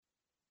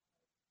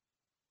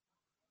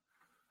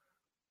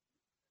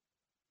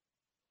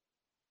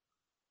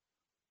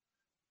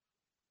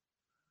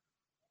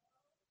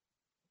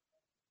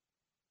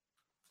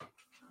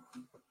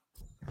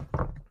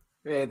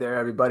Hey there,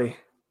 everybody.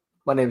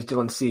 My name is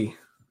Dylan C.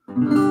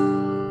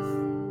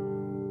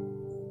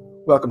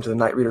 Welcome to the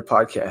Night Reader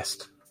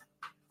Podcast.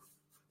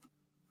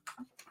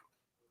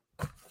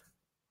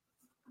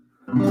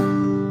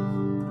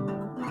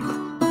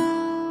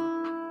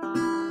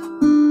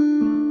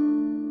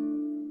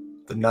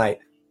 The night,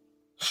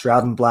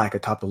 shrouded in black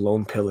atop a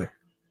lone pillar,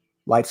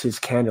 lights his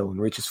candle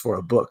and reaches for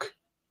a book.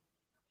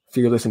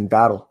 Fearless in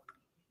battle,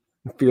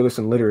 and fearless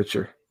in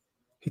literature,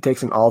 he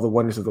takes in all the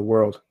wonders of the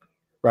world,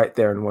 right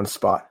there in one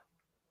spot.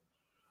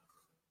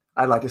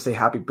 I'd like to say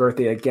happy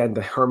birthday again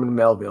to Herman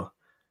Melville.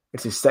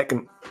 It's his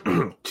second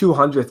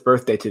 200th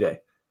birthday today,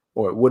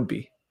 or it would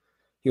be.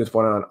 He was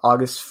born on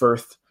August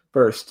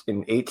 1st in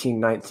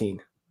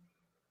 1819.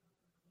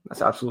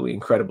 That's absolutely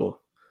incredible.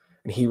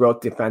 And he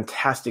wrote the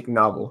fantastic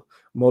novel,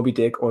 Moby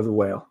Dick or the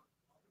Whale.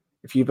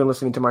 If you've been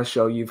listening to my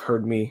show, you've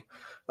heard me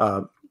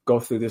go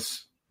through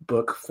this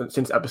book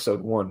since episode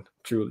 1,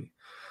 truly.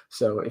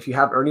 So if you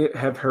have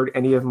heard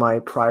any of my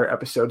prior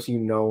episodes, you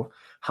know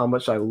how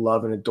much I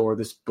love and adore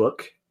this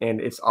book and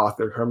its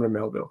author, Herman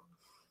Melville.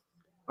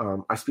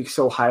 I speak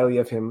so highly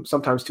of him,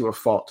 sometimes to a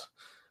fault.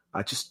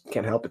 I just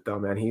can't help it though,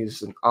 man.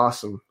 He's an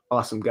awesome,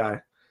 awesome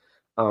guy.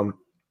 And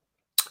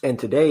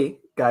today,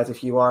 guys,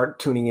 if you are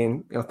tuning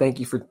in, thank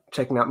you for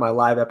checking out my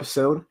live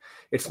episode.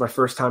 It's my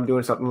first time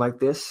doing something like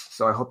this,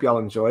 so I hope y'all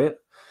enjoy it.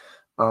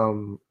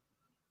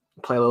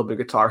 Play a little bit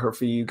of guitar here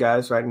for you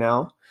guys right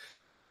now,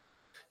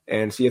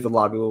 and see if the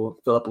lobby will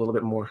fill up a little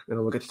bit more. And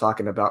we'll get to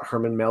talking about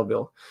Herman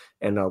Melville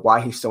and why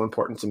he's so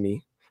important to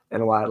me,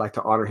 and why I'd like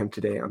to honor him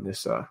today on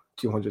this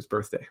 200th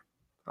birthday.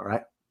 All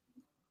right.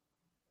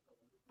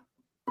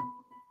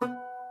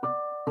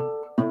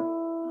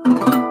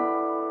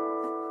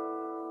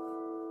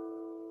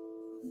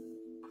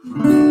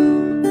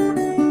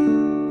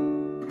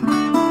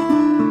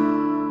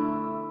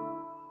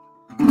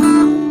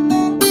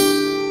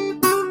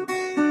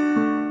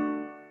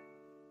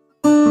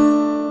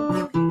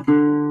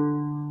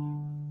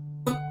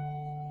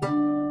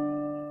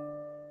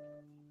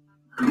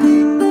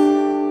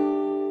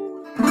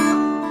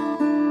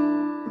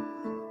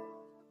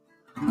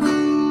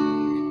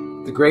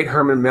 The great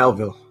Herman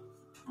Melville,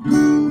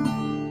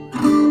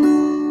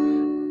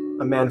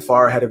 a man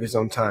far ahead of his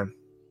own time.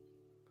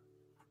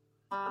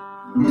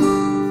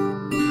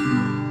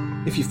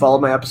 If you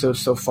followed my episodes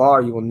so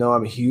far, you will know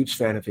I'm a huge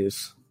fan of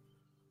his,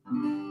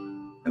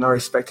 and I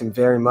respect him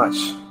very much.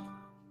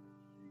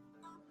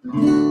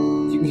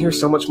 You can hear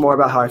so much more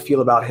about how I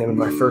feel about him in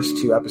my first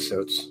 2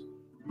 episodes.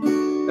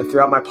 And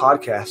throughout my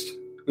podcast,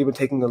 we've been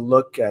taking a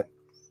look at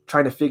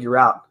trying to figure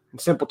out, in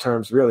simple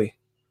terms really,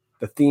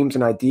 the themes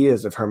and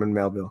ideas of Herman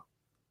Melville,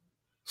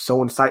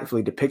 so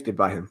insightfully depicted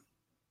by him.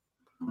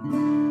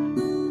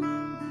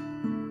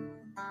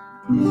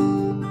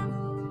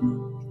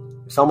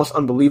 It's almost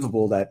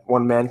unbelievable that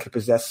one man could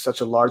possess such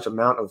a large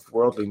amount of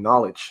worldly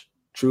knowledge,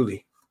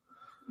 truly.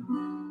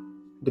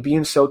 To be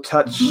in so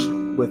touch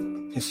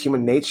with his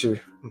human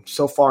nature,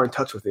 so far in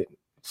touch with it,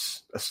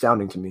 it's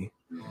astounding to me.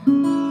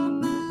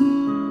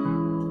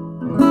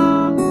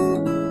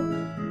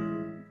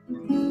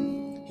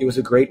 He was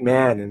a great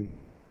man, and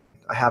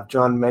I have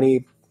drawn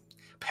many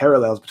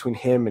parallels between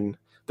him and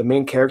the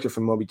main character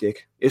from Moby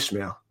Dick,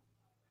 Ishmael.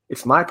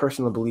 It's my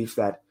personal belief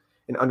that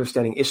in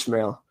understanding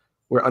Ishmael,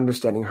 we're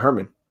understanding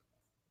Herman.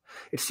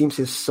 It seems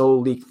his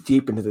soul leaked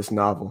deep into this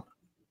novel,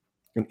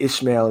 and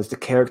Ishmael is the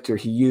character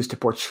he used to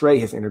portray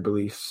his inner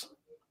beliefs.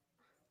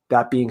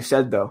 That being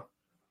said, though,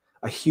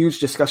 a huge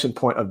discussion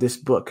point of this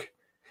book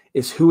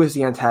is who is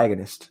the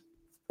antagonist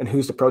and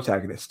who's the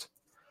protagonist,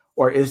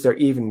 or is there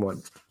even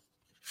one?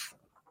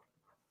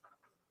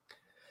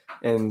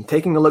 And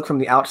taking a look from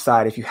the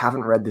outside, if you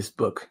haven't read this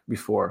book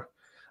before,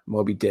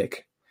 Moby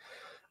Dick,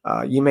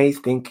 you may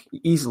think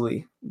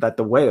easily that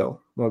the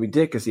whale, Moby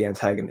Dick, is the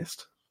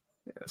antagonist.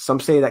 Some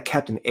say that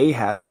Captain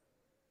Ahab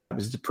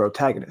is the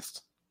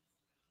protagonist.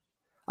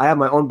 I have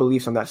my own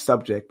beliefs on that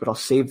subject, but I'll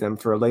save them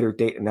for a later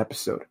date and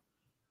episode.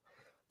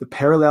 The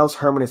parallels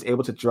Herman is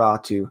able to draw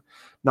to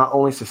not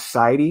only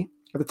society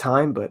at the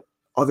time, but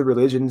other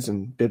religions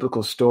and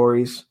biblical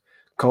stories,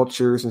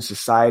 cultures and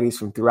societies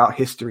from throughout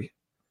history.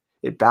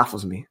 It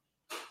baffles me.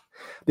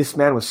 This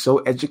man was so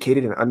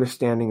educated and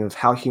understanding of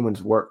how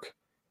humans work,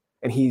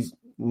 and he's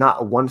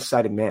not a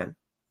one-sided man.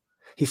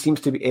 He seems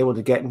to be able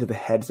to get into the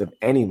heads of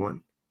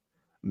anyone,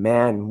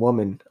 man,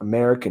 woman,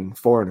 American,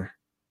 foreigner.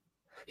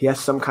 He has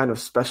some kind of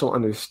special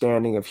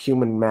understanding of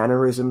human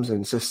mannerisms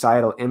and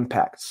societal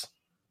impacts.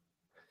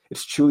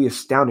 It's truly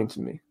astounding to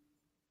me.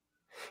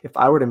 If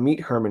I were to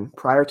meet Herman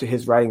prior to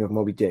his writing of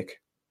Moby Dick,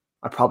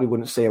 I probably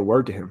wouldn't say a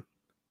word to him,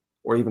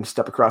 or even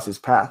step across his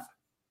path.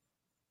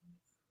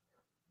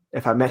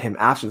 If I met him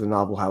after the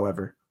novel,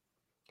 however,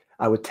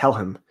 I would tell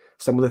him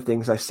some of the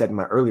things I said in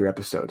my earlier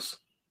episodes.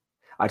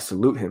 I'd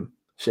salute him,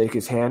 shake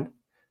his hand,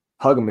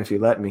 hug him if he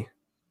let me.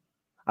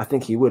 I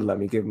think he would let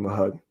me give him a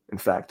hug, in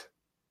fact.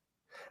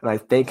 And I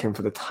thank him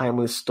for the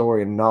timeless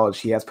story and knowledge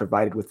he has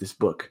provided with this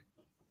book.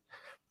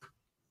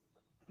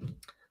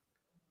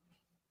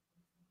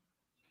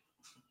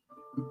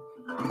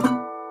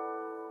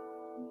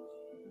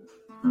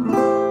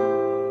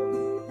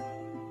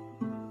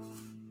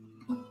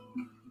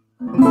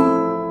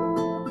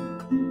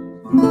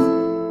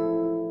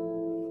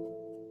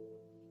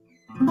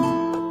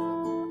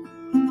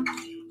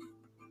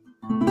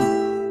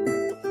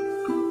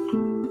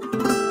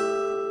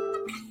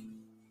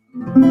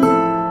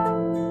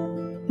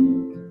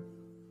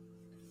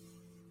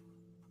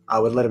 I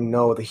would let him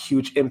know the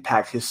huge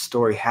impact his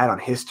story had on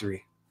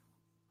history.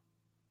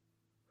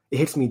 It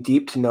hits me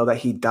deep to know that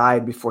he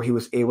died before he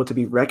was able to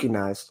be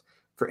recognized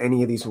for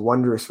any of these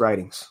wondrous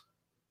writings.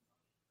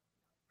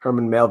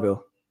 Herman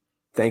Melville,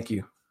 thank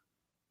you.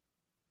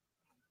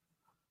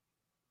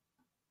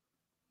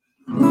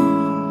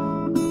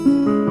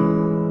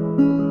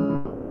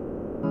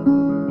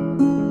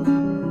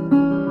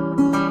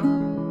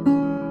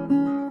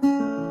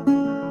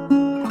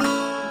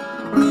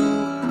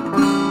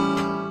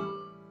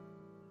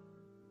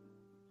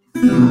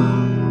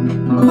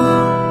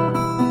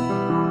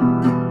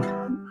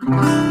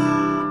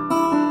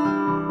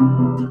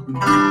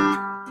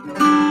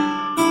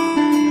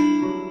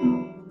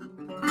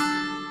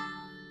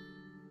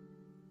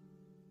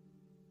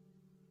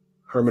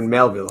 Herman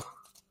Melville,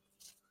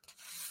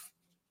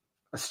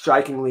 a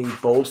strikingly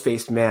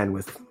bold-faced man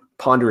with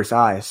ponderous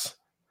eyes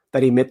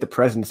that emit the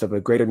presence of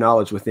a greater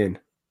knowledge within.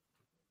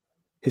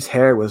 His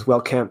hair was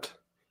well kempt,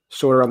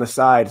 shorter on the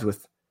sides,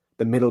 with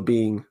the middle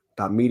being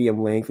about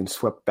medium length and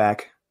swept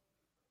back.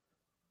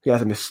 He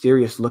has a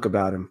mysterious look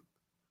about him,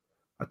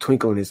 a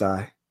twinkle in his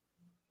eye,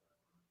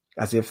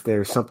 as if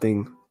there's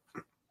something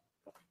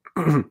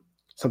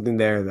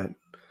there that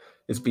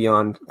is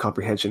beyond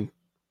comprehension.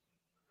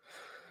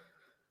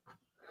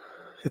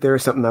 If there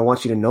is something I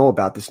want you to know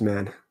about this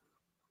man,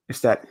 it's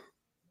that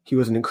he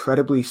was an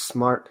incredibly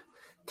smart,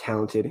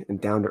 talented,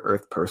 and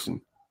down-to-earth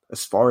person,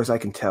 as far as I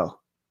can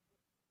tell.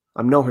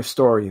 I'm no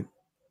historian,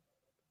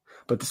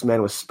 but this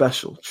man was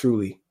special,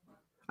 truly.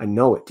 I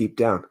know it deep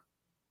down.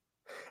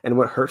 And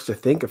what hurts to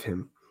think of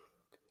him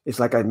is,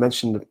 like I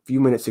mentioned a few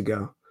minutes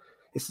ago,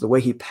 it's the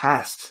way he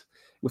passed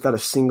without a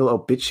single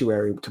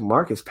obituary to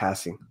mark his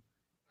passing.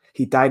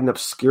 He died in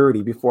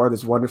obscurity before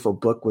this wonderful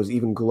book was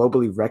even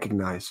globally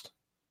recognized.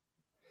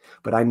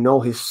 But I know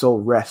his soul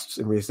rests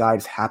and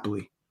resides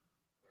happily,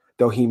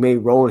 though he may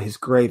roll in his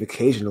grave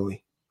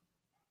occasionally.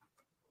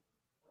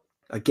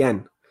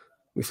 Again,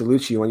 we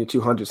salute you on your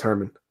 200s,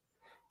 Herman.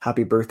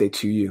 Happy birthday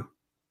to you.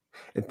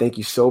 And thank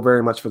you so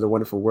very much for the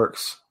wonderful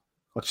works.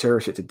 I'll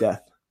cherish it to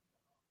death.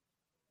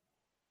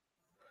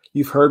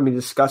 You've heard me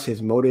discuss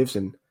his motives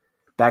and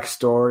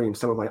backstory in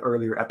some of my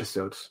earlier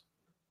episodes.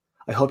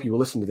 I hope you will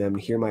listen to them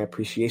and hear my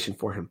appreciation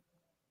for him.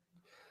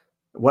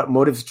 What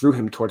motives drew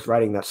him towards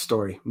writing that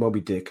story,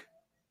 Moby Dick?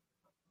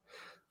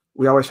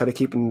 We always try to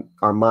keep in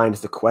our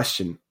minds the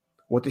question,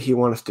 what did he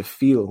want us to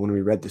feel when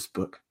we read this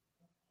book?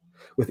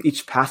 With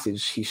each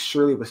passage, he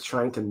surely was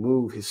trying to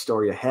move his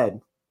story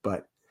ahead,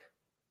 but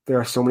there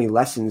are so many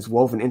lessons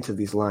woven into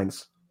these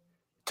lines.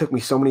 It took me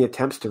so many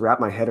attempts to wrap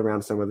my head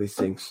around some of these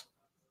things.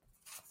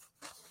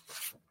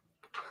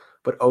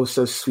 But oh,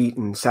 so sweet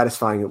and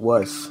satisfying it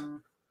was.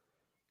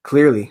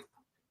 Clearly,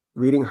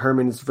 reading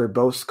Herman's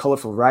verbose,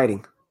 colorful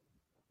writing,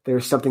 there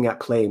is something at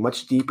play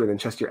much deeper than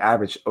just your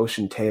average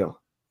ocean tale.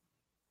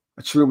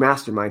 A true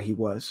mastermind he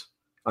was,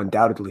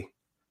 undoubtedly,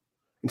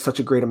 and such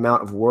a great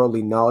amount of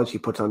worldly knowledge he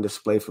puts on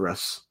display for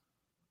us.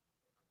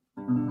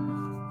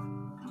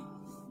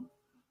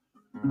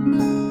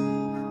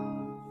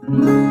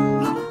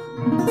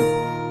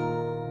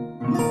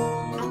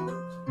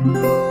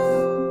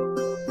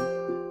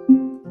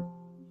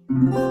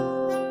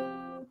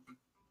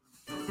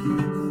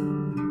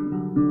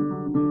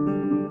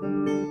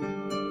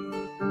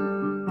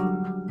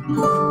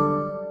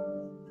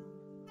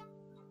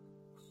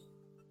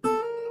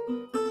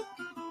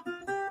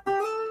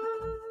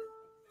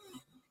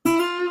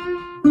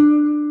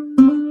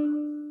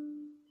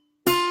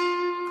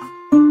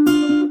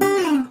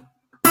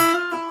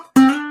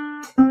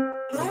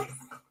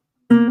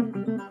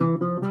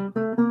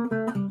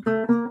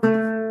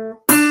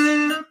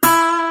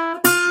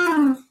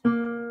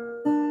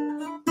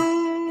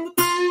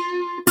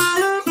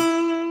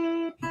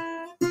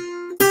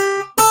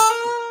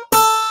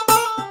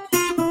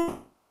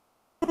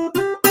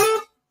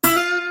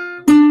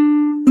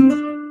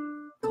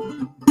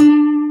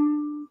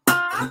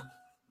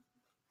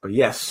 But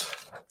yes,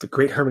 the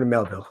great Herman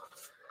Melville.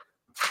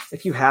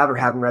 If you have or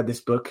haven't read this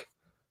book,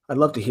 I'd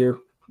love to hear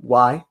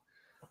why.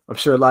 I'm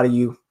sure a lot of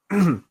you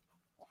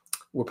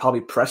were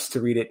probably pressed to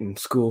read it in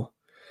school,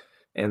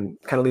 and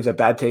kind of leaves a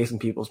bad taste in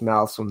people's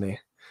mouths when they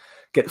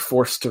get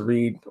forced to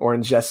read or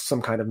ingest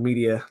some kind of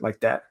media like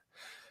that.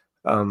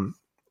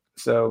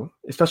 So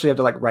especially if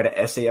you have to write an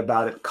essay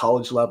about it,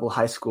 college level,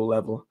 high school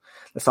level,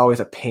 that's always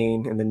a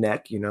pain in the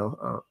neck,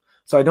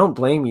 So I don't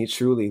blame you,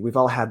 truly. We've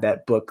all had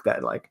that book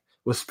that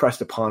was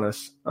pressed upon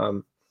us.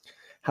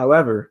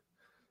 However,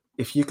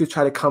 if you could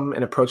try to come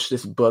and approach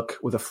this book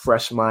with a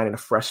fresh mind and a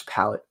fresh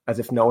palate, as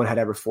if no one had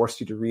ever forced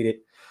you to read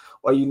it,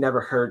 or you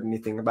never heard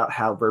anything about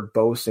how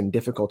verbose and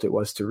difficult it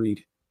was to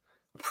read,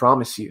 I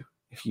promise you,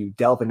 if you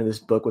delve into this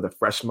book with a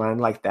fresh mind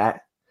like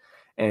that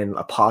and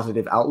a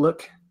positive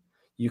outlook,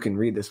 you can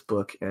read this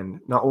book and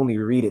not only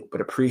read it,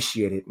 but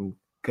appreciate it and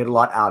get a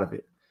lot out of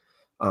it.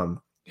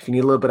 If you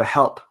need a little bit of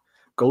help,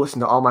 go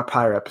listen to all my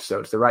prior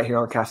episodes. They're right here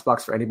on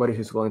CastBox for anybody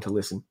who's willing to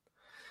listen,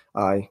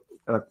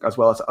 as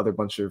well as other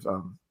bunch of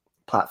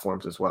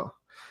platforms as well.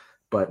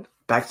 But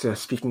back to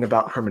speaking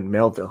about Herman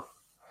Melville,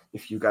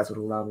 if you guys would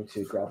allow me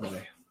to grab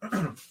my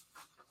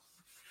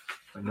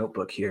my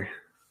notebook here.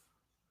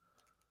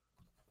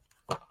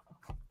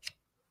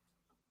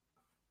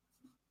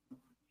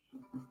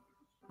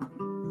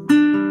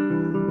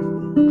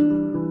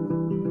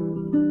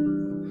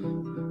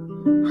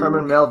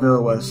 Herman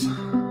Melville was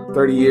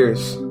 30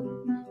 years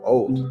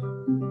old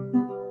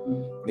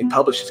when he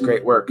published his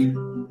great work,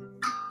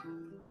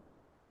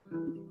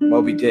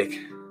 Moby Dick.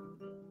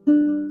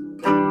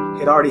 He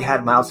had already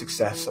had mild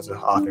success as an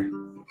author.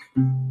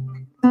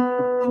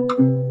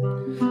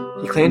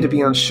 He claimed to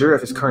be unsure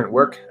of his current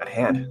work at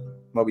hand,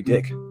 Moby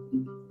Dick,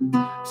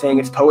 saying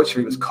its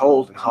poetry was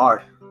cold and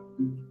hard,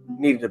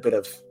 needed a bit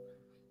of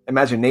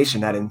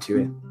imagination added into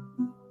it.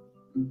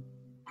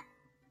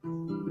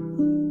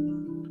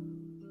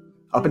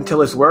 Up until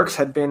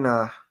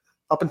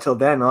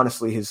then,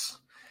 honestly, his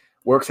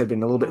works had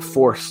been a little bit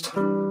forced.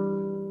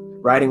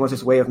 Writing was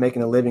his way of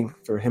making a living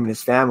for him and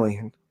his family,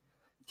 and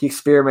he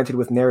experimented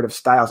with narrative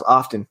styles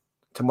often,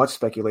 to much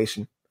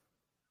speculation.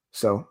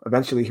 So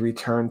eventually he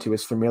returned to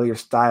his familiar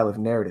style of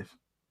narrative.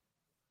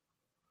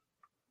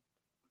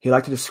 He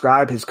liked to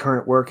describe his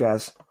current work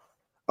as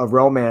a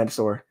romance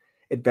or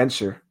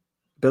adventure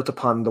built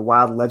upon the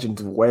wild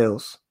legends of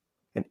Wales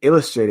and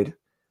illustrated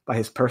by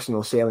his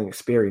personal sailing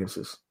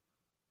experiences.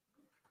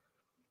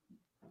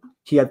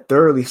 He had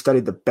thoroughly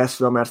studied the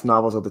best romance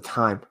novels of the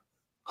time,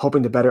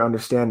 hoping to better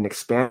understand and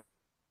expand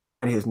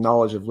his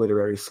knowledge of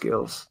literary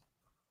skills.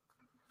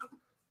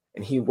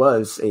 And he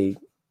must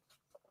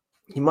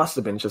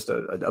have been just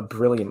a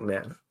brilliant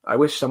man. I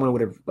wish someone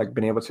would have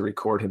been able to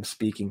record him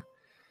speaking.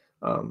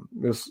 It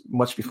was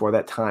much before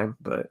that time,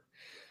 but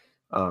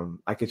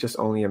I could just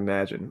only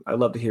imagine. I'd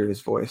love to hear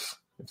his voice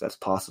if that's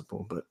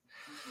possible. But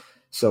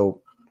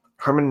so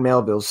Herman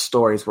Melville's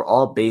stories were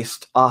all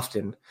based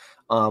often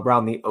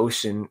around the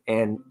ocean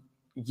and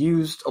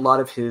used a lot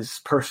of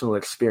his personal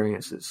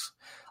experiences.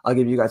 I'll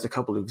give you guys a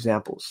couple of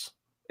examples.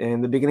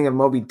 In the beginning of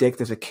Moby Dick,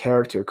 there's a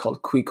character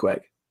called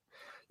Queequeg.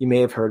 You may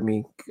have heard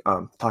me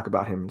talk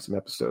about him in some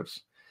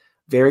episodes.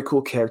 Very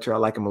cool character. I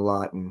like him a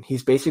lot. And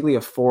he's basically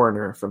a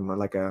foreigner from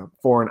like a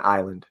foreign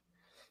island.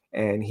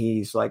 And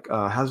he's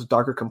has a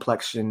darker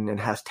complexion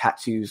and has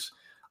tattoos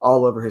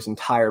all over his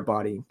entire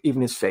body,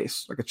 even his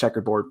face, like a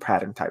checkerboard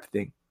pattern type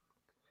thing.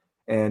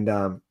 And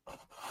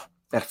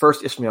at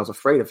first, Ishmael's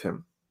afraid of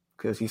him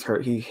because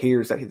he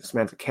hears that this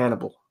man's a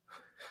cannibal.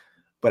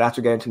 But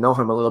after getting to know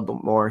him a little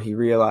bit more, he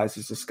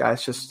realizes this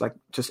guy's just like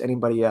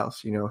anybody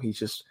else. You know, he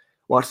just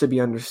wants to be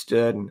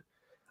understood, and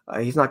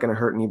he's not going to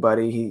hurt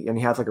anybody. He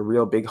has like a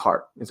real big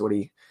heart, is what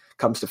he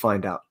comes to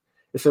find out.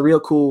 It's a real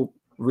cool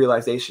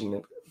realization,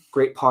 a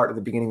great part of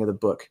the beginning of the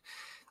book.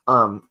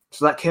 So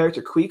that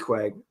character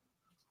Queequeg,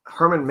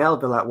 Herman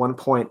Melville at one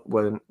point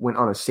went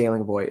on a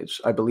sailing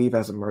voyage, I believe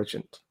as a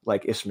merchant,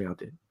 like Ishmael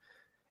did.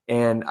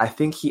 And I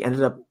think he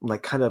ended up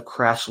like kind of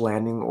crash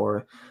landing,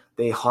 or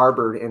they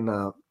harbored in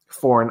a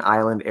foreign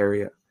island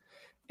area.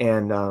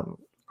 And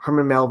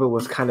Herman Melville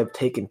was kind of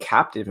taken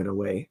captive in a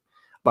way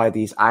by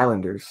these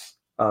islanders.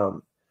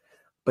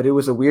 But it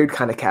was a weird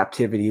kind of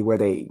captivity where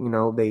they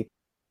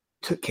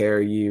took care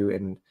of you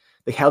and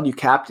they held you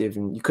captive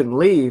and you couldn't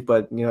leave,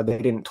 but they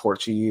didn't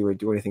torture you or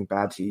do anything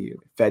bad to you,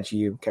 fed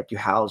you, kept you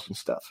housed and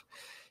stuff.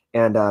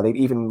 And they'd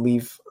even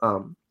leave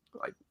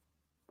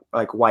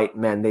like white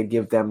men, they'd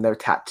give them their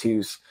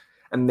tattoos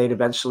and they'd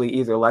eventually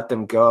either let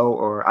them go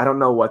or I don't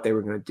know what they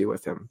were going to do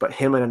with him. But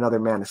him and another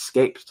man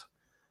escaped.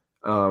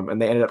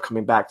 And they ended up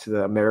coming back to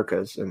the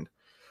Americas. And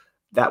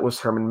that was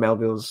Herman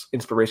Melville's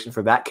inspiration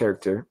for that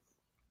character,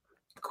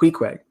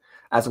 Queequeg,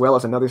 as well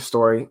as another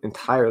story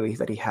entirely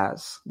that he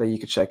has that you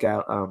could check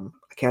out. I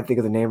can't think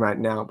of the name right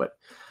now, but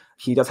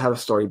he does have a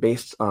story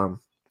based on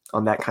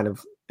that kind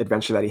of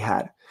adventure that he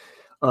had.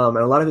 And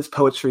a lot of his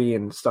poetry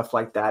and stuff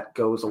like that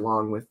goes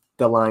along with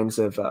the lines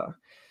of a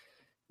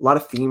lot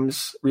of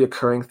themes,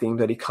 reoccurring themes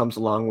that he comes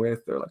along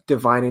with, or like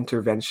divine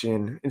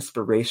intervention,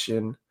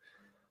 inspiration,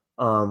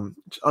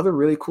 other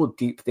really cool,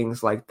 deep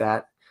things like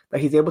that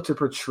he's able to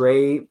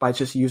portray by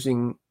just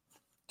using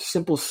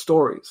simple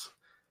stories.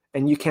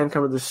 And you can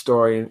come to this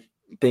story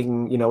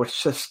thinking,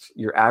 it's just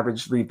your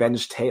average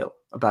revenge tale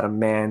about a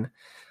man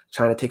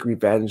trying to take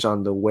revenge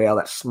on the whale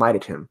that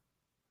smited him.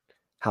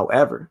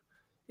 However,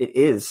 it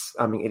is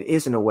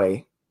in a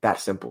way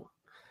that simple.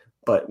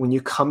 But when you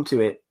come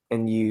to it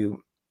and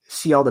you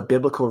see all the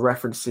biblical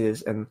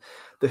references and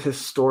the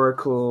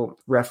historical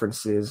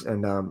references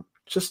and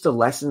just the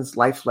lessons,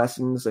 life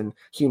lessons and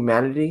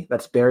humanity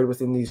that's buried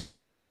within these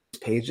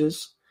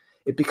pages,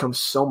 it becomes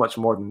so much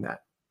more than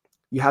that.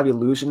 You have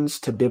allusions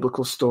to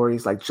biblical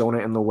stories like Jonah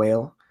and the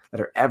whale that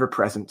are ever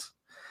present.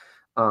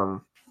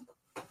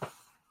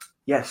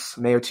 Yes,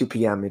 May or 2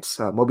 p.m. It's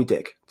Moby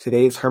Dick.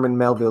 Today is Herman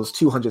Melville's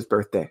 200th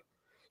birthday.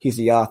 He's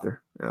the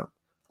author.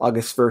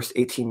 August 1st,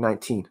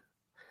 1819.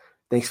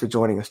 Thanks for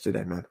joining us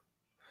today, man.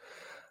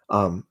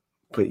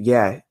 But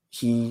yeah,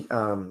 he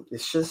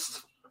it's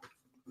just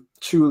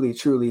truly,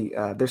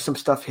 there's some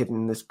stuff hidden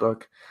in this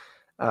book.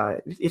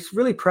 It's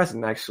really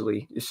present,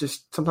 actually. It's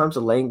just sometimes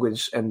the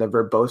language and the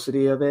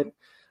verbosity of it,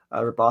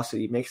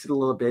 verbosity makes it a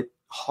little bit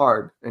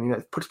hard, and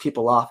it puts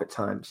people off at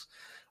times.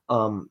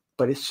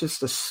 But it's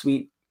just a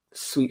sweet,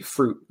 sweet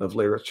fruit of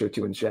literature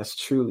to ingest,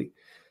 truly.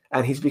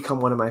 And he's become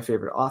one of my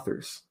favorite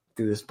authors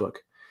through this book.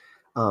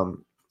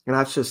 And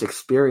I've just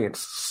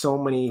experienced so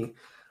many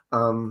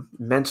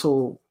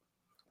mental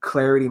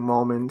clarity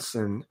moments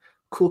and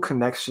cool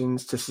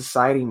connections to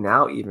society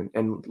now, even,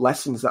 and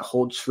lessons that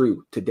hold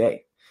true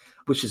today,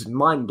 which is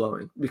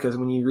mind-blowing, because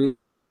when you read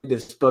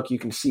this book, you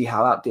can see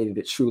how outdated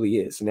it truly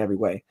is in every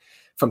way,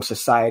 from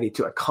society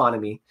to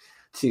economy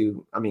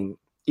to,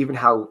 even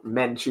how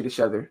men treat each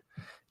other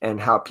and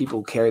how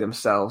people carry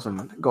themselves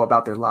and go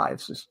about their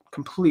lives is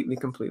completely,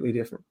 completely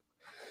different.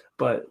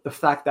 But the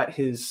fact that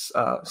his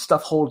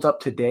stuff holds up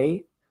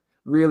today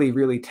really,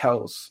 really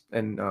tells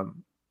and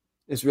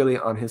is really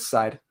on his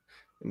side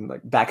and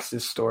like backs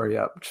his story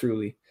up,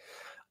 truly.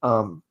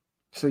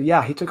 So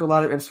yeah, he took a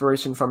lot of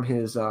inspiration from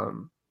his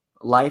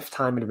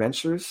lifetime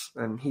adventures,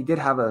 and he did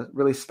have a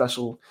really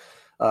special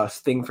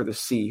thing for the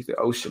sea, the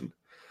ocean.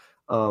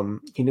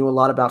 He knew a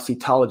lot about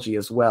cetology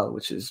as well,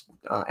 which is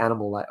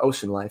animal life,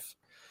 ocean life.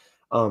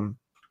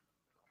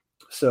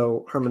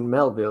 So Herman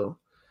Melville,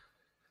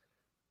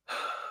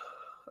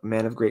 a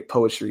man of great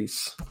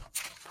poetries,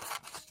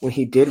 when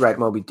he did write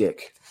Moby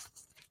Dick,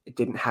 it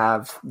didn't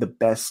have the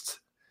best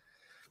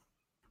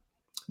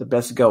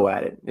go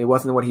at it. It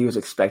wasn't what he was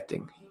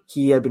expecting.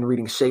 He had been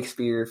reading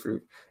Shakespeare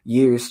for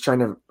years, trying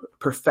to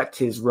perfect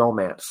his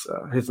romance,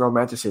 his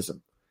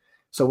romanticism.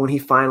 So when he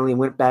finally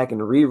went back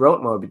and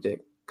rewrote Moby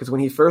Dick, because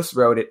when he first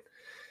wrote it,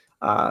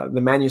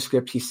 the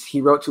manuscript,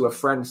 he wrote to a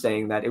friend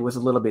saying that it was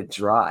a little bit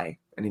dry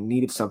and it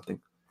needed something.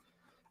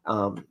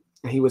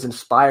 He was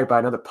inspired by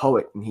another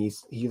poet, and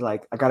he's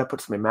like, I got to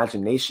put some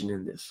imagination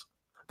in this.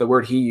 The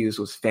word he used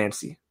was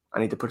fancy. I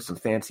need to put some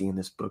fancy in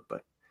this book,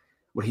 but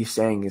what he's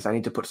saying is I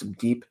need to put some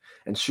deep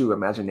and true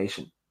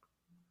imagination.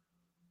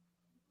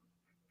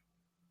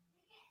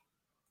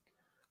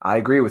 I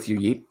agree with you,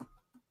 Yeet.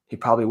 He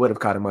probably would have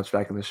caught him much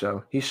back in the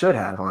show. He should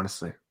have,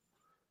 honestly.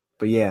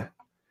 But yeah,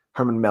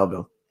 Herman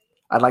Melville.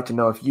 I'd like to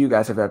know if you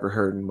guys have ever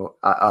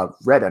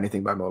read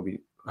anything by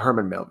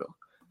Herman Melville.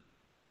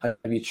 Have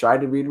you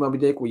tried to read Moby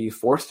Dick? Were you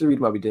forced to read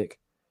Moby Dick?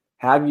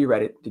 Have you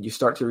read it? Did you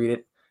start to read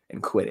it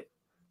and quit it?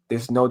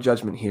 There's no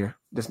judgment here.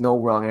 There's no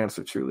wrong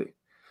answer, truly.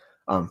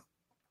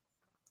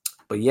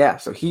 But yeah,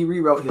 so he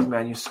rewrote his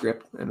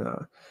manuscript and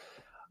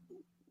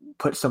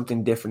put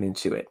something different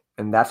into it.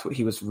 And that's what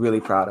he was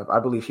really proud of. I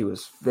believe he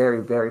was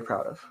very, very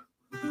proud of.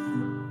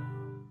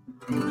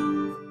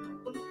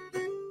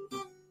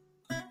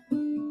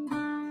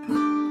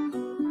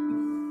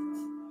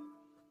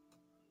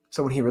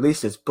 So when he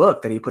released his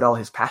book that he put all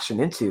his passion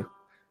into,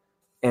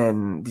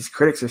 and these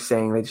critics are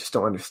saying they just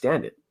don't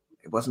understand it.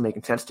 It wasn't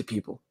making sense to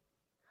people.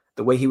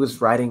 The way he was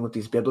writing with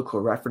these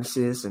biblical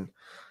references and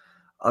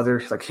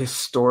other like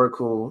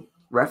historical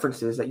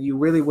references that you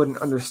really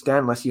wouldn't understand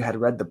unless you had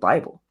read the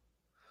Bible.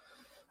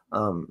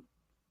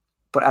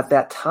 But at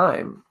that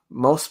time,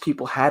 most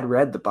people had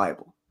read the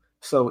Bible.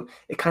 So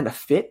it kind of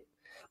fit,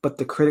 but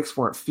the critics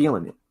weren't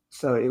feeling it.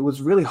 So it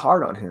was really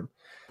hard on him.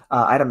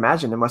 I'd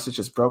imagine it must have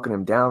just broken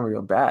him down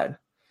real bad.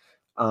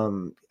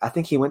 I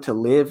think he went to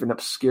live in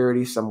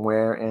obscurity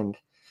somewhere, and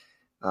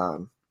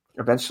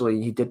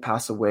eventually he did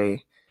pass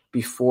away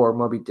before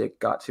Moby Dick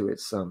got to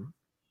its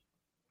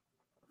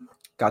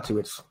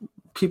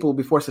people,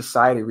 before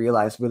society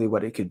realized really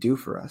what it could do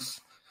for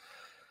us.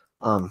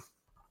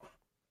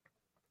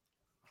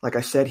 Like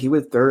I said, he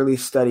would thoroughly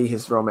study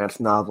his romance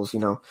novels,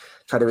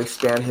 try to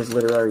expand his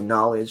literary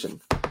knowledge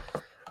and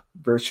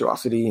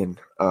virtuosity and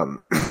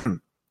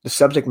the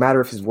subject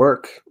matter of his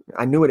work.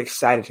 I knew it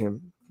excited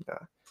him.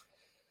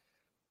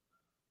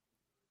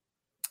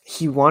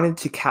 He wanted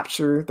to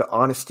capture the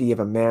honesty of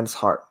a man's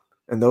heart,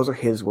 and those are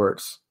his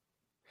words.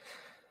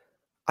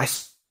 I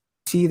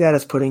see that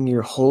as putting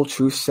your whole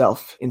true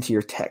self into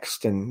your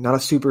text and not a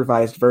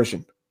supervised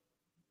version,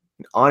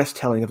 an honest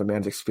telling of a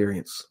man's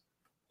experience.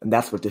 And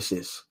that's what this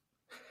is.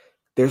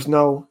 There's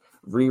no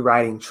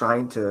rewriting,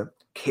 trying to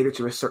cater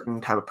to a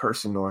certain type of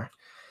person or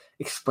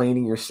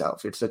explaining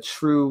yourself. It's a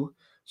true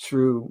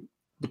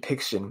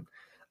depiction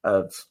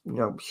of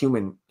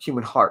human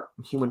heart,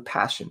 human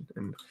passion,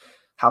 and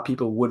how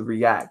people would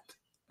react.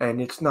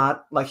 And it's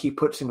not like he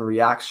puts in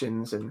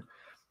reactions and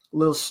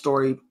little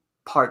story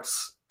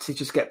parts to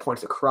just get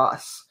points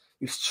across.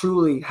 It's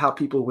truly how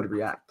people would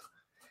react.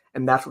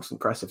 And that's what's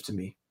impressive to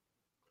me.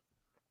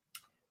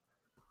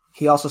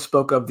 He also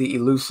spoke of the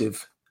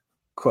elusive,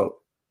 quote,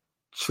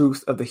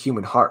 truth of the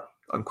human heart,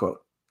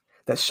 unquote,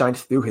 that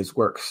shines through his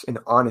works in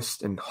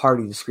honest and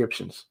hearty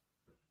descriptions,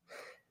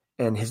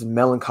 and his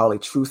melancholy,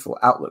 truthful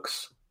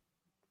outlooks.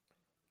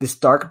 This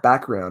dark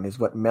background is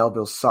what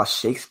Melville saw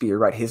Shakespeare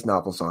write his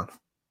novels on.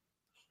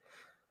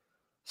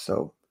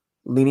 So,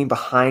 leaning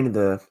behind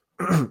the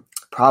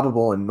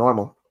probable and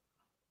normal,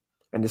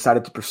 and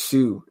decided to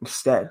pursue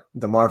instead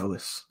the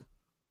marvelous.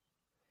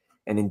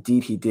 And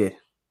indeed he did,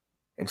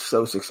 and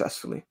so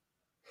successfully.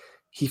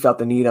 he felt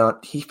the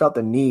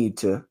need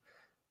to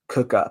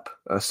cook up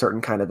a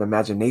certain kind of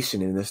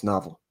imagination in this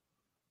novel.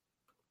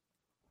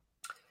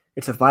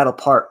 It's a vital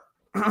part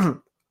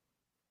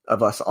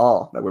of us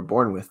all that we're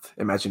born with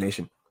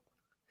imagination.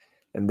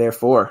 And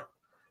therefore,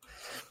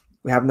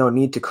 we have no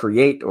need to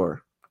create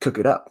or cook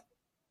it up.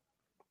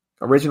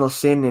 Original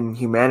sin in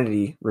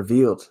humanity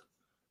revealed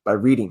by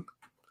reading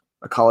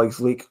a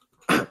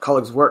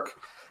colleague's work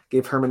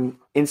gave Herman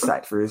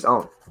insight for his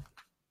own.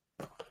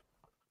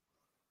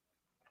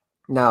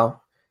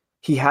 Now,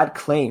 he had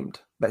claimed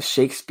that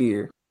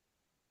Shakespeare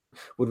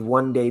would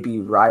one day be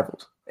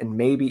rivaled and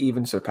maybe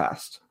even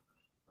surpassed.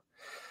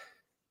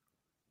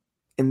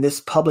 In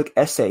this public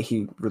essay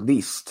he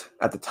released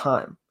at the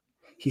time,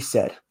 he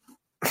said,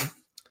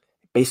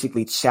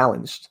 basically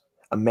challenged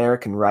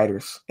American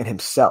writers and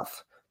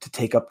himself to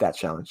take up that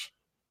challenge,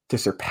 to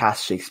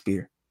surpass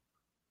Shakespeare.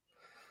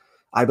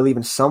 I believe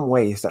in some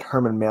ways that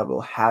Herman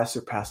Melville has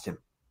surpassed him.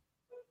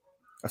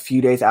 A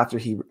few days after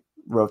he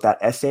wrote that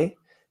essay,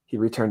 he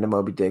returned to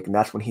Moby Dick, and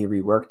that's when he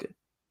reworked it.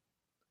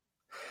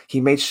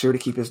 He made sure to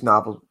keep his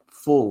novel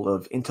full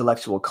of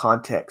intellectual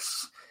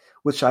contexts,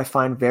 which I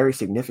find very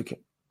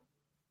significant.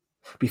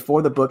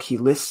 Before the book, he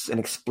lists and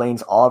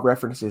explains all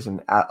references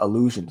and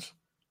allusions,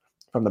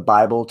 from the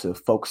Bible to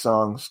folk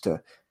songs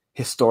to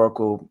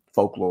historical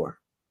folklore,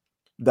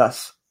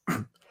 thus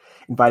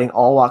inviting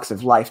all walks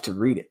of life to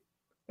read it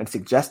and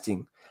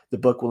suggesting the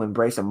book will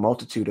embrace a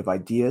multitude of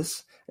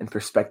ideas and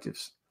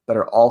perspectives that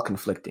are all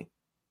conflicting.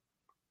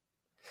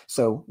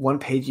 So one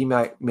page you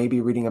may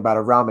be reading about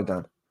a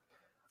Ramadan,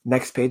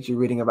 next page you're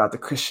reading about the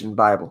Christian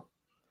Bible,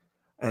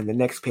 and the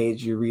next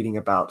page you're reading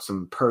about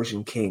some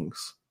Persian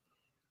kings.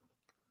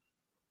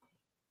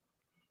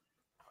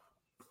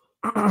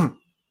 Now,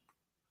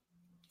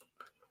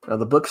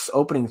 the book's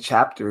opening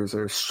chapters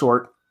are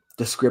short,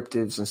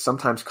 descriptive, and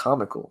sometimes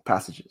comical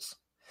passages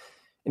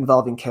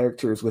involving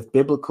characters with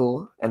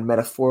biblical and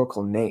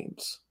metaphorical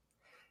names,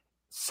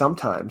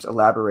 sometimes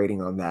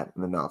elaborating on that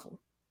in the novel.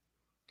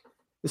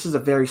 This is a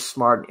very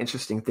smart and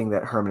interesting thing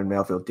that Herman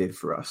Melville did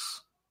for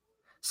us.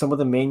 Some of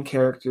the main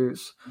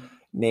characters'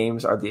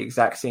 names are the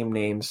exact same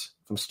names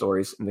from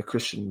stories in the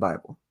Christian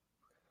Bible.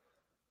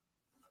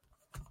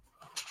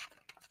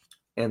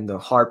 And the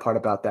hard part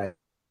about that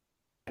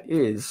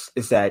is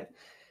that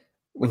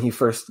when you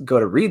first go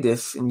to read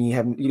this and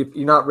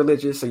you're not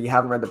religious or you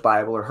haven't read the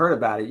Bible or heard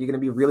about it, you're going to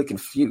be really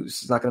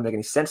confused. It's not going to make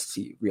any sense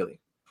to you, really.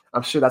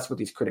 I'm sure that's what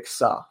these critics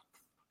saw.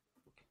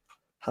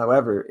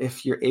 However,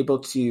 if you're able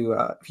to,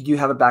 if you do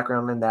have a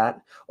background in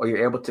that, or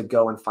you're able to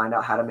go and find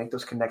out how to make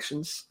those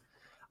connections,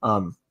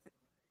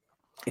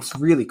 it's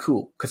really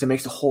cool because it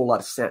makes a whole lot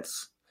of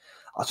sense.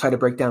 I'll try to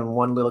break down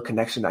one little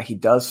connection that he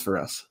does for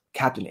us.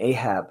 Captain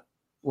Ahab,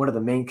 one of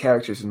the main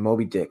characters in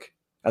Moby Dick.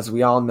 As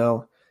we all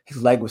know,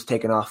 his leg was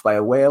taken off by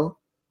a whale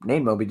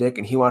named Moby Dick,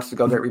 and he wants to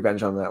go get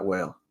revenge on that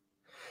whale.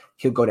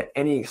 He'll go to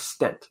any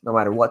extent, no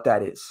matter what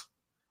that is.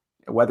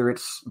 Whether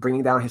it's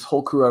bringing down his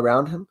whole crew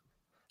around him,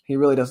 he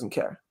really doesn't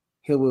care.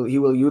 He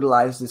will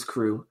utilize this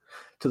crew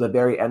to the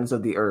very ends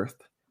of the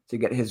earth to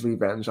get his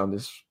revenge on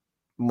this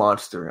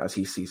monster as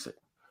he sees it.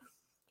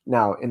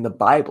 Now, in the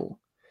Bible,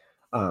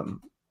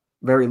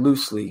 very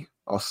loosely,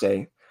 I'll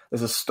say,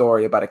 there's a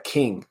story about a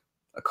king,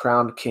 a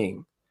crowned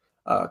king,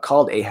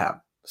 called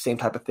Ahab, same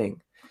type of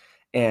thing.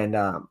 And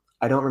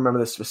I don't remember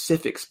the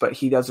specifics, but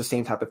he does the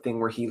same type of thing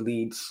where he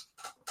leads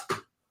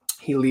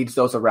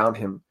those around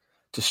him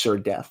to sure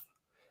death,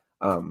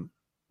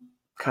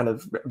 kind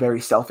of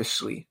very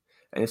selfishly.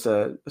 And it's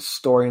a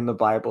story in the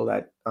Bible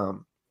that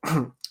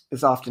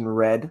is often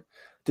read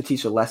to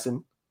teach a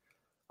lesson.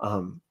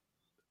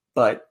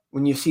 But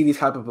when you see these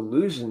type of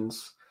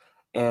allusions,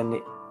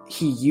 and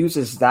he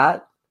uses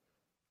that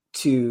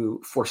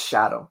to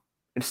foreshadow,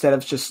 instead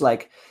of just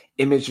like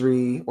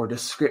imagery or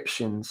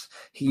descriptions,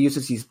 he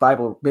uses these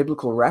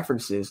biblical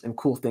references and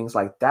cool things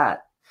like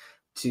that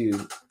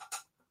to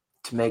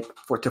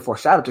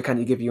foreshadow, to kind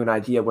of give you an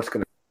idea of what's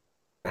going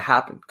to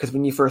happen. Because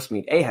when you first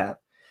meet Ahab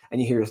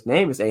and you hear his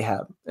name is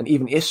Ahab, and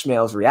even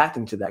Ishmael's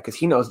reacting to that because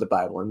he knows the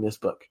Bible in this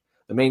book.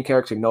 The main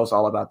character knows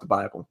all about the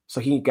Bible,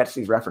 so he gets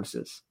these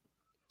references.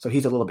 So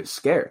he's a little bit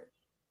scared.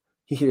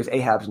 He hears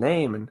Ahab's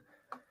name and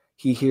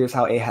he hears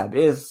how Ahab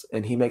is,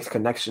 and he makes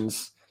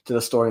connections to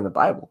the story in the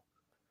Bible.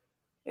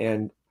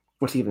 And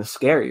what's even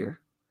scarier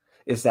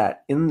is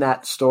that in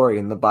that story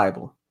in the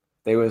Bible,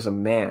 there was a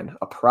man,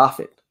 a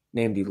prophet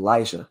named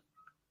Elijah,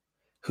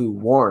 who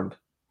warned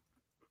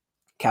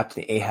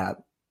Ahab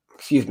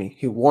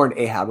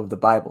of the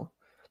Bible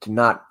to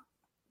not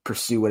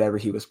pursue whatever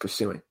he was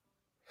pursuing.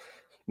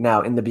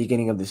 Now, in the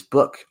beginning of this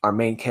book, our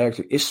main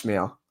character,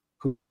 Ishmael,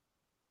 who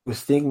was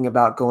thinking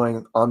about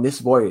going on this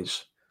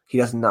voyage, he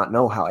does not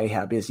know how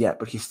Ahab is yet,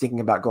 but he's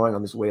thinking about going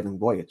on this whaling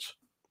voyage.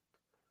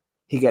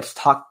 He gets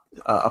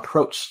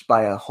approached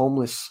by a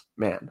homeless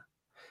man.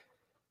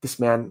 This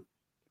man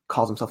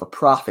calls himself a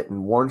prophet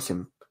and warns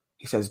him.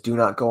 He says, "Do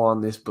not go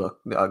on this boat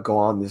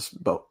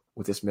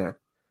with this man.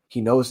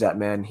 He knows that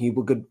man. He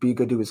will be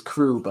good to his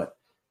crew, but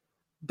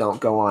don't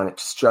go on it.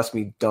 Just trust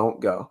me,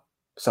 don't go.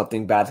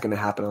 Something bad's going to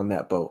happen on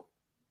that boat."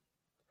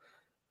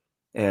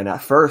 And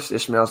at first,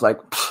 Ishmael's like,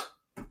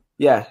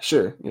 yeah,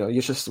 sure.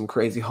 You're just some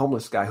crazy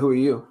homeless guy. Who are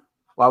you?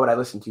 Why would I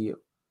listen to you?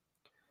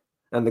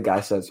 And the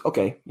guy says,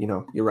 okay,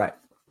 you're right.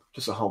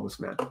 Just a homeless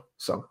man.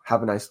 So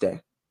have a nice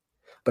day.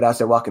 But as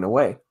they're walking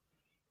away,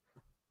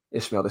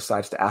 Ishmael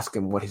decides to ask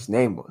him what his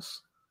name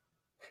was.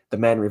 The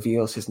man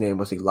reveals his name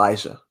was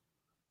Elijah.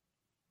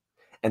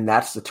 And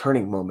that's the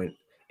turning moment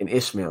in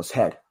Ishmael's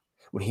head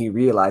when he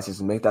realizes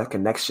and makes that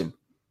connection.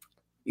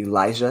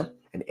 Elijah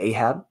and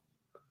Ahab,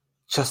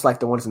 just like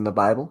the ones in the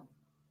Bible,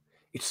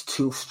 it's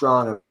too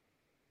strong of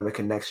a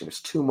connection.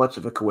 It's too much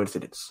of a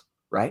coincidence,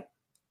 right?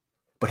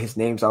 But his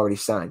name's already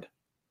signed.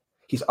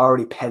 He's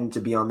already penned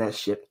to be on that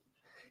ship.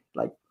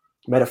 Like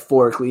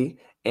metaphorically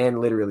and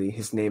literally,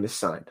 his name is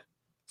signed.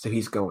 So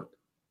he's going.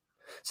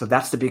 So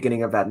that's the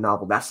beginning of that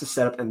novel. That's the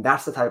setup, and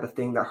that's the type of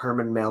thing that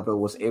Herman Melville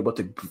was able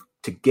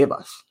to give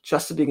us.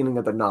 Just the beginning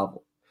of the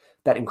novel.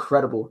 That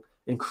incredible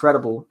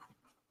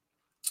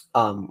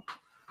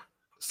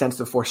sense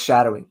of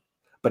foreshadowing,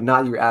 but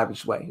not your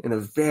average way, in a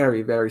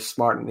very, very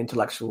smart and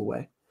intellectual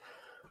way.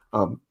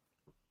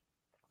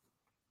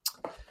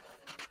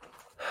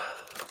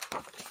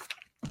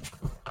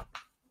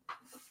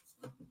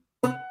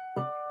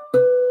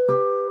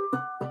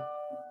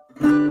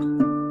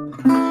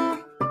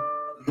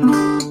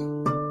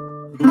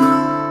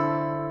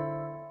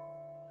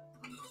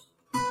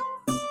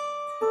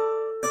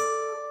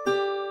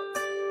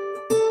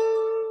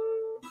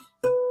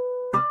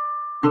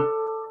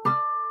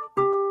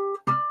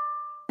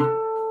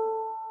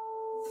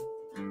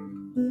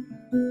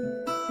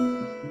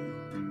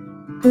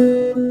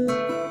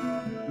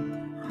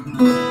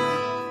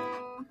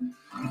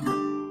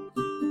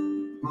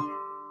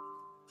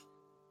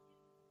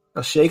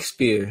 Now,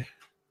 Shakespeare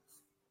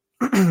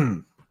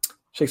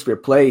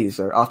plays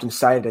are often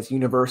cited as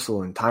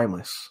universal and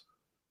timeless.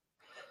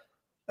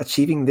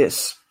 Achieving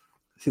this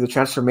through the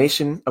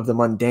transformation of the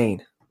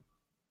mundane,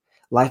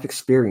 life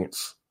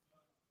experience,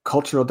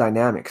 cultural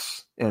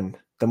dynamics, and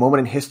the moment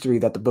in history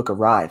that the book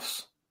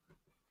arrives.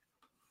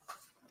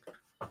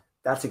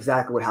 That's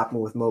exactly what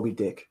happened with Moby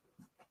Dick,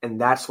 and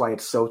that's why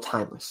it's so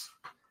timeless.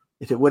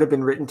 If it would have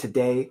been written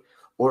today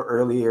or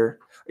earlier,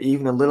 or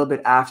even a little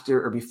bit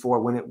after or before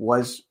when it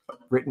was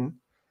written,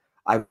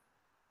 I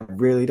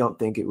really don't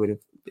think it would have.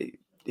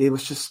 It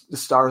was just the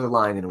stars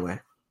aligned in a way.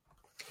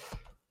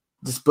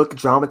 This book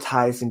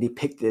dramatized and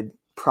depicted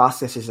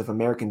processes of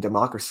American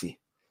democracy,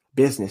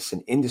 business,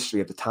 and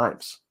industry of the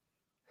times,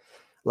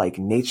 like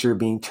nature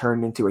being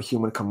turned into a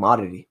human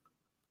commodity.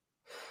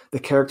 The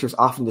characters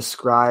often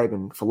describe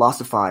and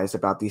philosophize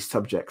about these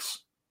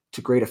subjects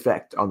to great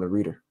effect on the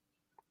reader.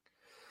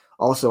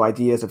 Also,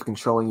 ideas of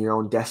controlling your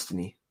own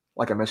destiny,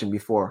 like I mentioned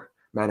before,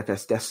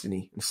 manifest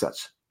destiny and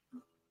such.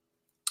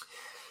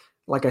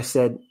 Like I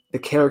said, the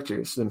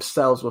characters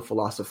themselves will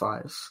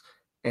philosophize,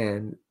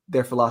 and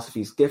their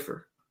philosophies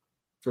differ.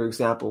 For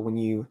example, when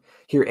you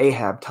hear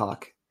Ahab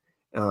talk,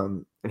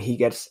 and he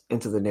gets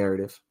into the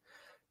narrative,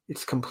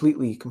 it's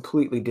completely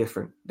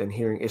different than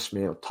hearing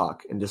Ishmael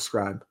talk and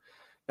describe.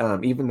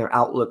 Even their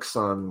outlooks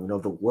on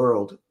the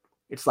world,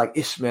 it's like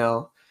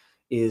Ishmael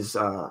is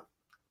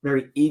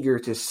very eager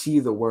to see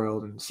the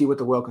world and see what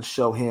the world can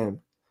show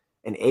him,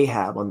 and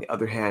Ahab, on the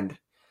other hand,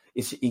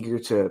 is eager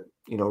to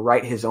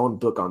write his own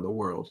book on the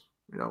world.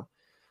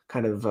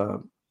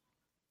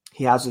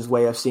 He has his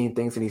way of seeing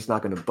things, and he's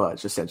not going to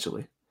budge,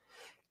 essentially.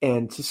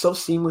 And to so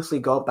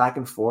seamlessly go back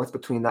and forth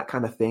between that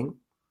kind of thing,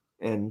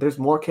 and there's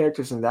more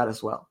characters in that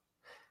as well.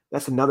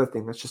 That's another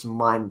thing that's just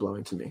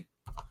mind-blowing to me.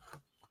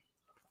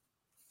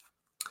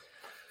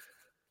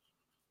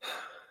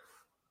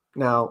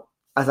 Now,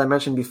 as I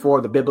mentioned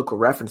before, the biblical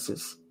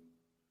references,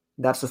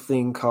 that's a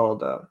thing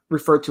called,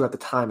 referred to at the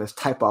time as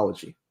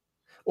typology,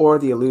 or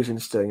the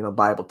allusions to,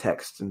 Bible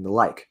texts and the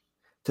like,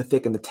 to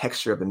thicken the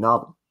texture of the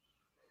novel.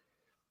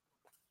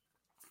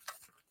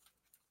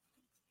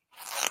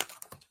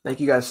 Thank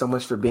you guys so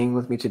much for being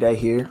with me today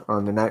here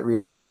on the Night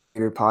Reader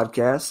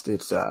podcast.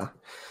 It's,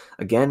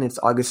 again, it's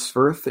August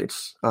 1st.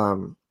 It's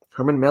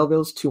Herman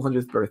Melville's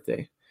 200th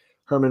birthday.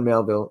 Herman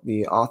Melville,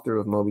 the author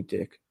of Moby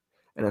Dick,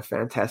 and a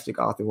fantastic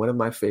author, one of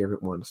my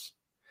favorite ones.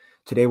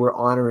 Today we're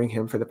honoring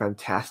him for the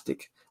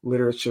fantastic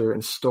literature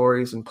and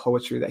stories and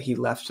poetry that he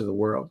left to the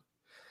world.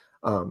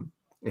 And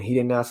he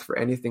didn't ask for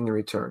anything in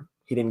return.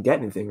 He didn't get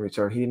anything in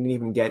return. He didn't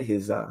even get he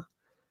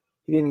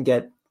didn't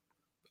get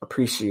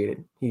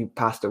appreciated. He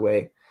passed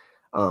away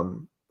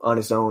on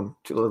his own,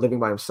 living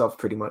by himself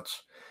pretty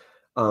much.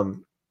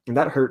 And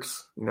that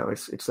hurts.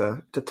 It's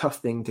a tough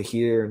thing to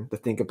hear and to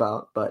think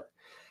about, but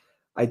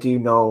I do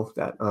know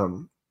that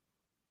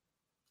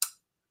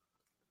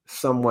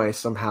some way,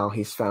 somehow,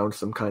 he's found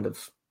some kind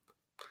of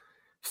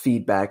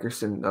feedback or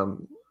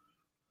some,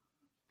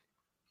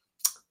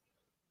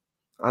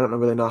 I don't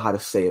really know how to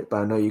say it,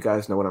 but I know you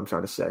guys know what I'm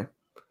trying to say.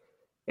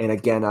 And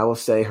again, I will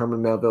say,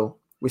 Herman Melville,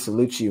 we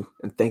salute you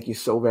and thank you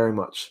so very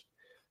much.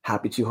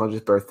 Happy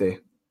 200th birthday.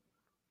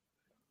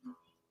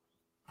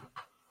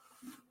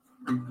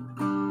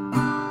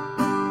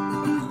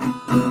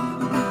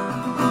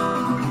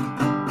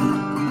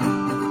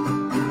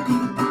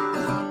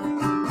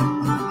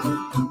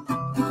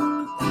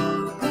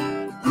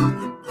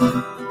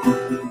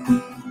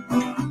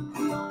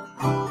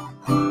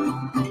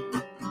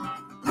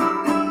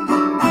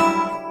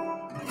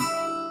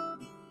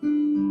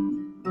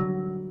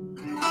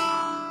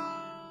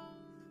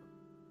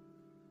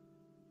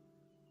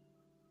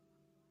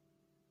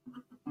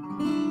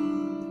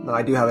 Now,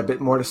 I do have a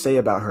bit more to say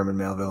about Herman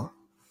Melville.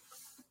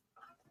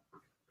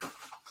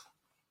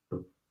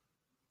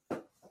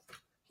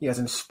 He has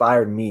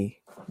inspired me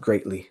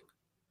greatly.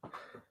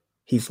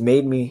 He's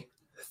made me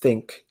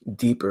think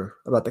deeper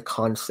about the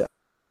concepts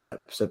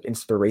of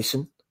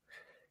inspiration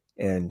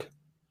and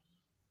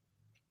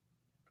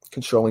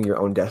controlling your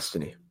own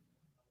destiny.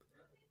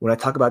 When I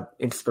talk about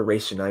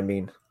inspiration, I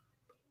mean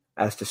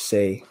as to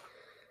say,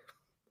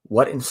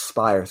 what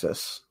inspires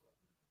us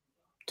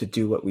to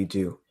do what we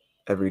do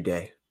every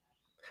day,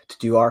 to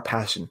do our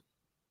passion?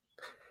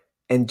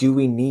 And do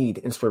we need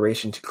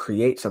inspiration to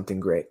create something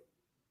great?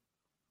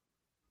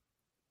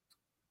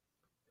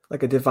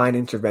 Like a divine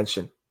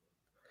intervention.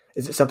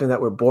 Is it something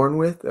that we're born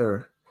with,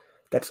 or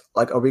that's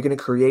like, are we going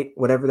to create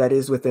whatever that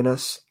is within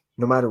us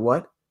no matter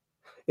what?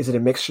 Is it a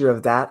mixture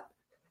of that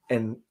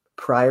and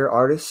prior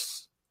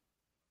artists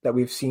that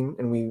we've seen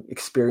and we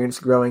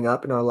experienced growing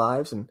up in our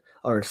lives and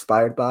are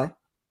inspired by?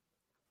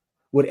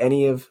 Would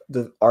any of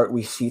the art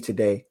we see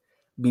today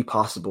be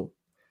possible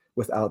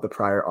without the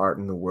prior art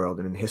in the world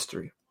and in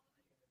history?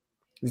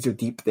 These are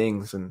deep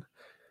things, and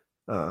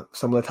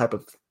some of the type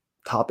of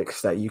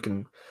topics that you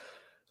can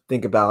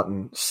think about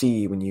and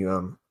see when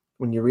you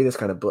read this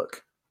kind of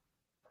book.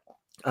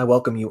 I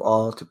welcome you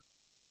all to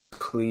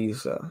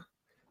please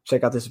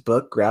check out this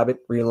book, grab it,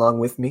 read along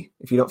with me.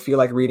 If you don't feel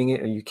like reading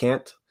it or you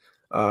can't,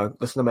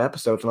 listen to my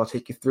episodes and I'll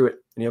take you through it.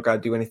 And you don't got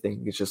to do anything.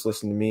 You can just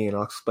listen to me and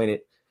I'll explain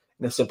it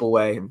in a simple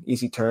way and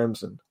easy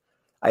terms. And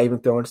I even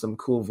throw in some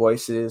cool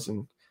voices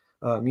and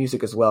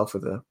music as well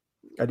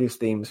I do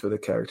themes for the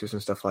characters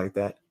and stuff like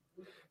that.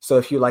 So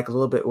if you like a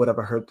little bit what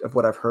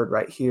I've heard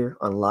right here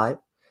on Live,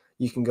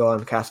 you can go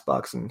on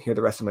Castbox and hear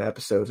the rest of my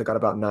episodes. I got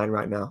about 9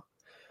 right now.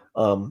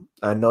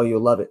 I know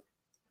you'll love it.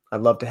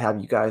 I'd love to have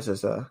you guys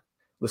as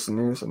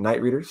listeners and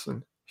night readers.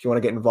 And if you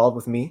want to get involved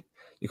with me,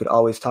 you could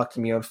always talk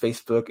to me on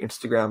Facebook,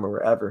 Instagram, or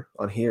wherever,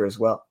 on here as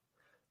well.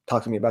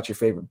 Talk to me about your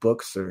favorite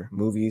books or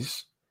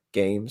movies,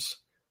 games,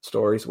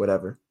 stories,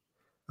 whatever.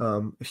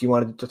 If you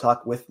wanted to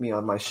talk with me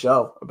on my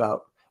show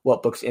about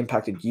what books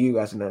impacted you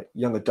as a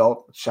young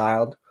adult,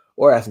 child,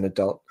 or as an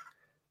adult,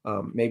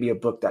 maybe a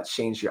book that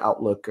changed your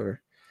outlook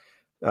or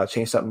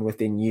changed something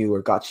within you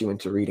or got you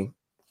into reading.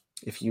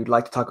 If you'd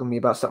like to talk with me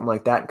about something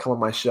like that and come on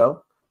my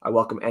show, I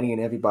welcome any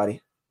and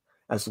everybody,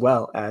 as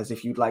well as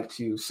if you'd like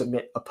to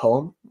submit a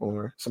poem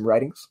or some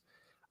writings.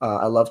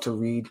 I love to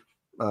read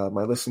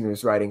my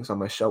listeners' writings on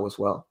my show as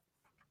well.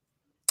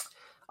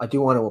 I do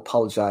want to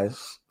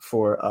apologize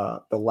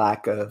for the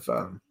lack of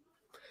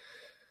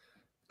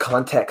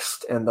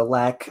context and the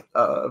lack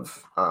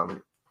of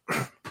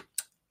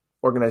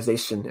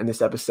organization in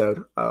this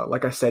episode.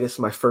 Like I said, it's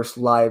my first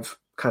live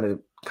kind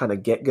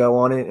of get-go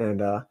on it,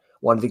 and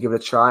wanted to give it a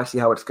try, see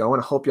how it's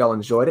going. I hope y'all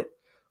enjoyed it.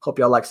 Hope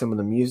y'all like some of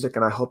the music,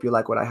 and I hope you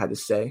like what I had to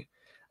say.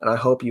 And I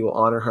hope you will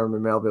honor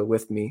Herman Melville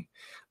with me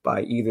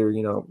by either,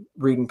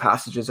 reading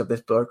passages of this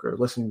book or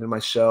listening to my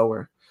show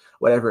or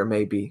whatever it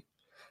may be.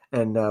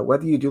 And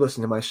whether you do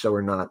listen to my show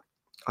or not,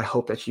 I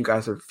hope that you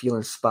guys feel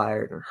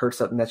inspired or heard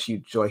something that you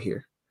enjoy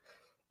here.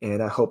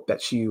 And I hope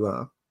that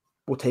you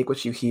will take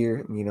what you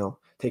hear and,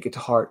 take it to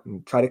heart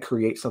and try to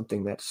create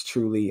something that's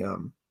truly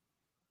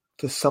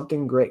just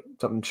something great,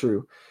 something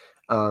true,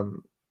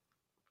 and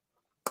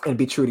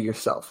be true to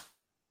yourself.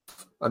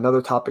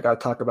 Another topic I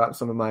talk about in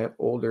some of my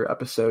older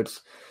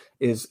episodes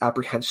is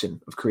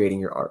apprehension of creating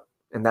your art.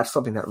 And that's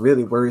something that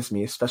really worries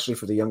me, especially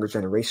for the younger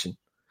generation.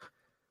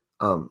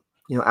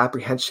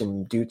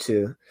 Apprehension due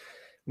to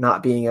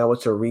not being able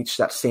to reach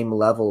that same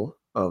level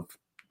of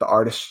the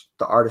artist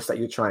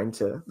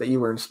that you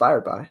were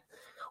inspired by,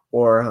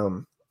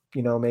 or,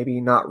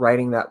 maybe not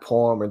writing that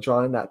poem or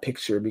drawing that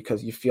picture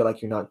because you feel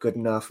like you're not good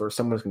enough or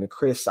someone's going to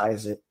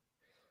criticize it.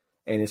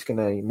 And it's going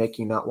to make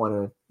you not want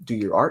to do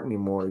your art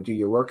anymore or do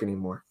your work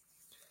anymore.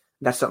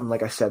 That's something,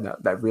 like I said,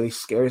 that really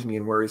scares me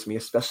and worries me,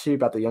 especially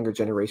about the younger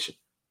generation.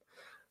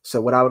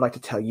 So what I would like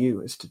to tell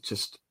you is to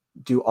just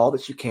do all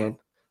that you can,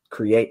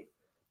 create.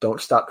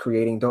 Don't stop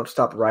creating. Don't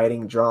stop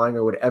writing, drawing,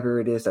 or whatever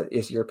it is that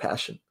is your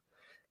passion.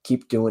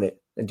 Keep doing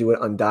it and do it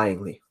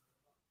undyingly.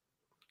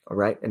 All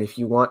right? And if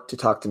you want to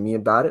talk to me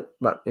about it,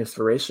 about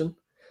inspiration,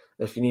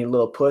 if you need a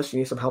little push, you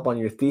need some help on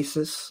your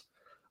thesis,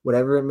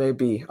 whatever it may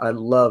be,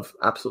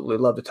 absolutely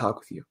love to talk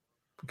with you.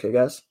 Okay,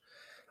 guys?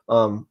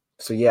 So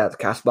yeah, the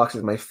Castbox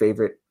is my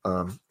favorite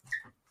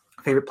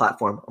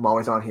platform. I'm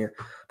always on here.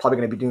 Probably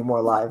going to be doing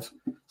more live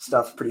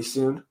stuff pretty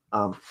soon.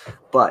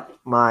 But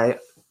my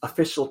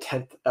official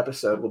 10th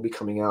episode will be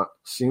coming out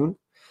soon.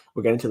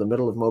 We're getting to the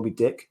middle of Moby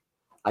Dick.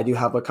 I do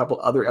have a couple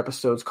other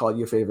episodes called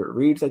Your Favorite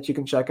Reads that you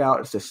can check out.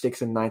 It's the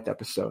 6th and 9th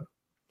episode.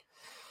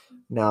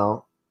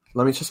 Now,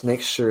 let me just make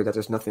sure that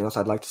there's nothing else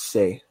I'd like to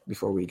say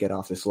before we get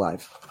off this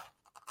live.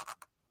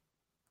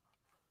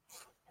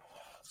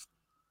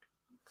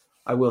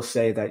 I will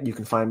say that you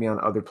can find me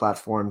on other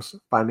platforms.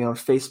 Find me on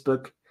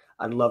Facebook.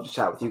 I'd love to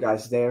chat with you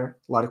guys there.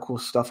 A lot of cool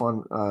stuff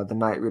on the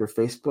Night Reader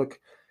Facebook.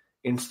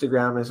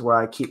 Instagram is where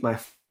I keep my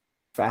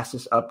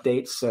fastest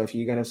updates. So if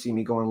you're going to see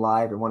me going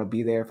live and want to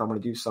be there, if I'm going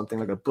to do something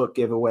like a book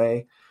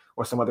giveaway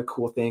or some other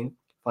cool thing,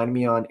 Find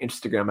me on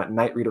Instagram at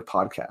Night Reader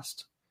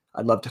Podcast.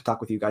 I'd love to talk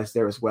with you guys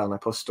there as well, and I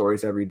post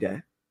stories every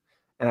day.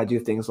 And I do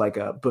things like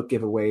book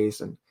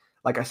giveaways, and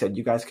like I said,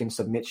 you guys can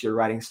submit your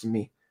writings to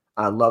me.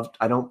 I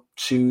don't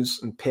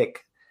choose and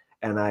pick,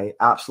 and I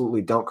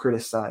absolutely don't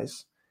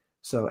criticize.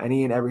 So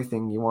any and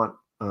everything you want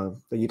that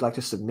you'd like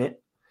to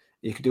submit,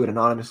 you can do it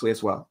anonymously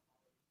as well.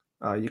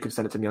 You can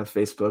send it to me on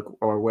Facebook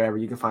or wherever.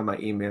 You can find my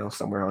email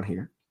somewhere on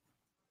here.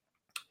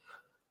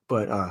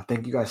 But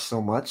thank you guys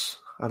so much.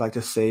 I'd like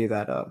to say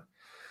that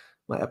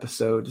my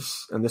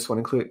episodes, and this one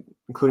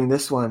including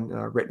this one,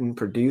 written,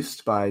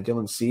 produced by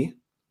Dylan C.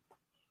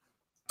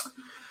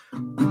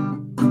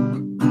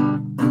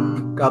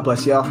 God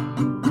bless y'all.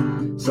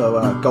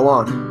 So go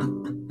on.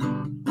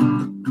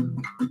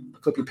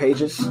 Flip your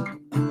pages.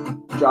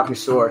 Drop your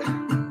sword.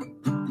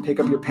 Pick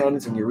up your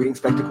pens and your reading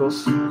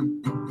spectacles.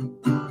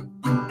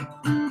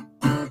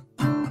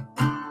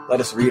 Let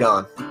us read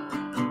on.